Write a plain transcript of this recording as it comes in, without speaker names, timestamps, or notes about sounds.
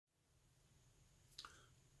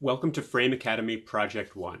Welcome to Frame Academy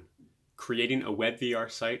Project 1, creating a WebVR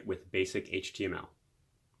site with basic HTML.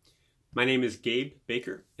 My name is Gabe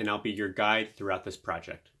Baker, and I'll be your guide throughout this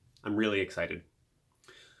project. I'm really excited.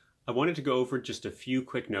 I wanted to go over just a few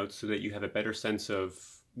quick notes so that you have a better sense of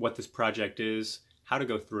what this project is, how to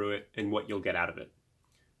go through it, and what you'll get out of it.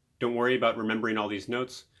 Don't worry about remembering all these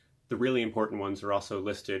notes. The really important ones are also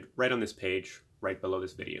listed right on this page, right below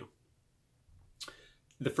this video.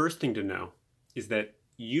 The first thing to know is that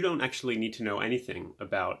you don't actually need to know anything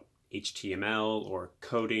about HTML or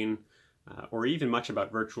coding or even much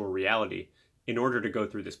about virtual reality in order to go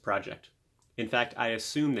through this project. In fact, I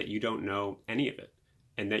assume that you don't know any of it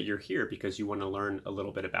and that you're here because you want to learn a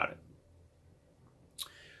little bit about it.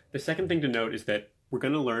 The second thing to note is that we're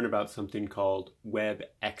going to learn about something called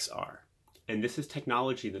WebXR. And this is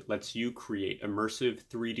technology that lets you create immersive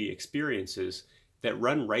 3D experiences that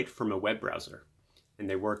run right from a web browser. And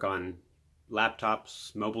they work on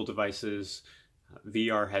laptops, mobile devices,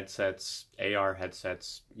 VR headsets, AR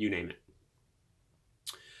headsets, you name it.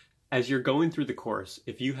 As you're going through the course,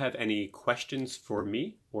 if you have any questions for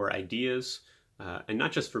me or ideas, and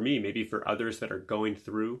not just for me, maybe for others that are going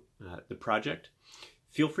through the project,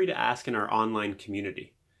 feel free to ask in our online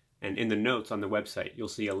community. And in the notes on the website, you'll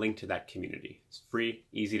see a link to that community. It's free,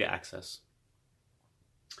 easy to access.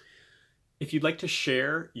 If you'd like to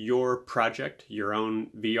share your project, your own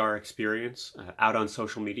VR experience out on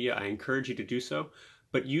social media, I encourage you to do so,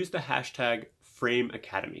 but use the hashtag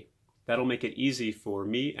 #FrameAcademy. That'll make it easy for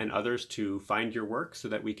me and others to find your work so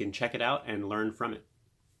that we can check it out and learn from it.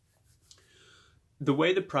 The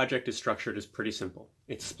way the project is structured is pretty simple.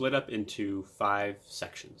 It's split up into 5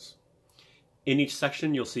 sections. In each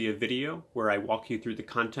section, you'll see a video where I walk you through the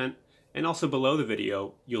content, and also below the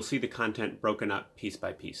video, you'll see the content broken up piece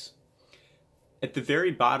by piece. At the very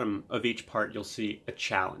bottom of each part, you'll see a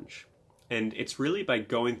challenge. And it's really by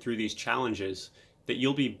going through these challenges that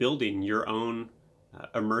you'll be building your own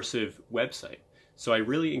immersive website. So I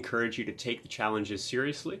really encourage you to take the challenges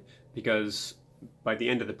seriously, because by the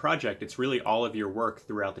end of the project, it's really all of your work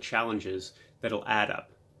throughout the challenges that'll add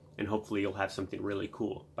up. And hopefully you'll have something really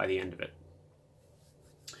cool by the end of it.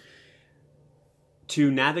 To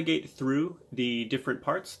navigate through the different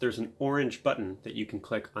parts, there's an orange button that you can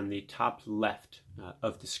click on the top left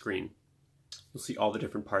of the screen. You'll see all the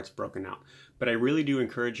different parts broken out. But I really do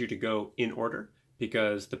encourage you to go in order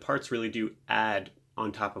because the parts really do add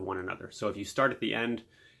on top of one another. So if you start at the end,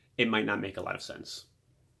 it might not make a lot of sense.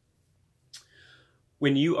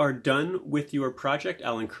 When you are done with your project,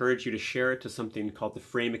 I'll encourage you to share it to something called the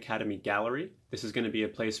Frame Academy Gallery. This is going to be a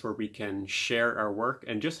place where we can share our work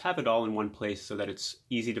and just have it all in one place so that it's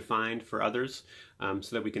easy to find for others, so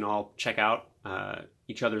that we can all check out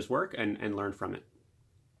each other's work and learn from it.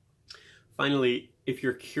 Finally, if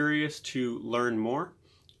you're curious to learn more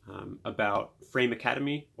about Frame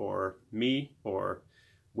Academy or me or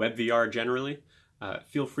WebVR generally,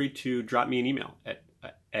 feel free to drop me an email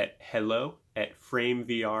at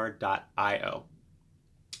hello@framevr.io,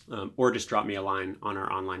 or just drop me a line on our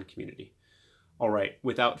online community. All right,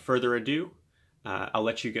 without further ado, I'll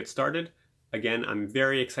let you get started. Again, I'm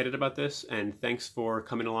very excited about this, and thanks for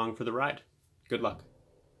coming along for the ride. Good luck.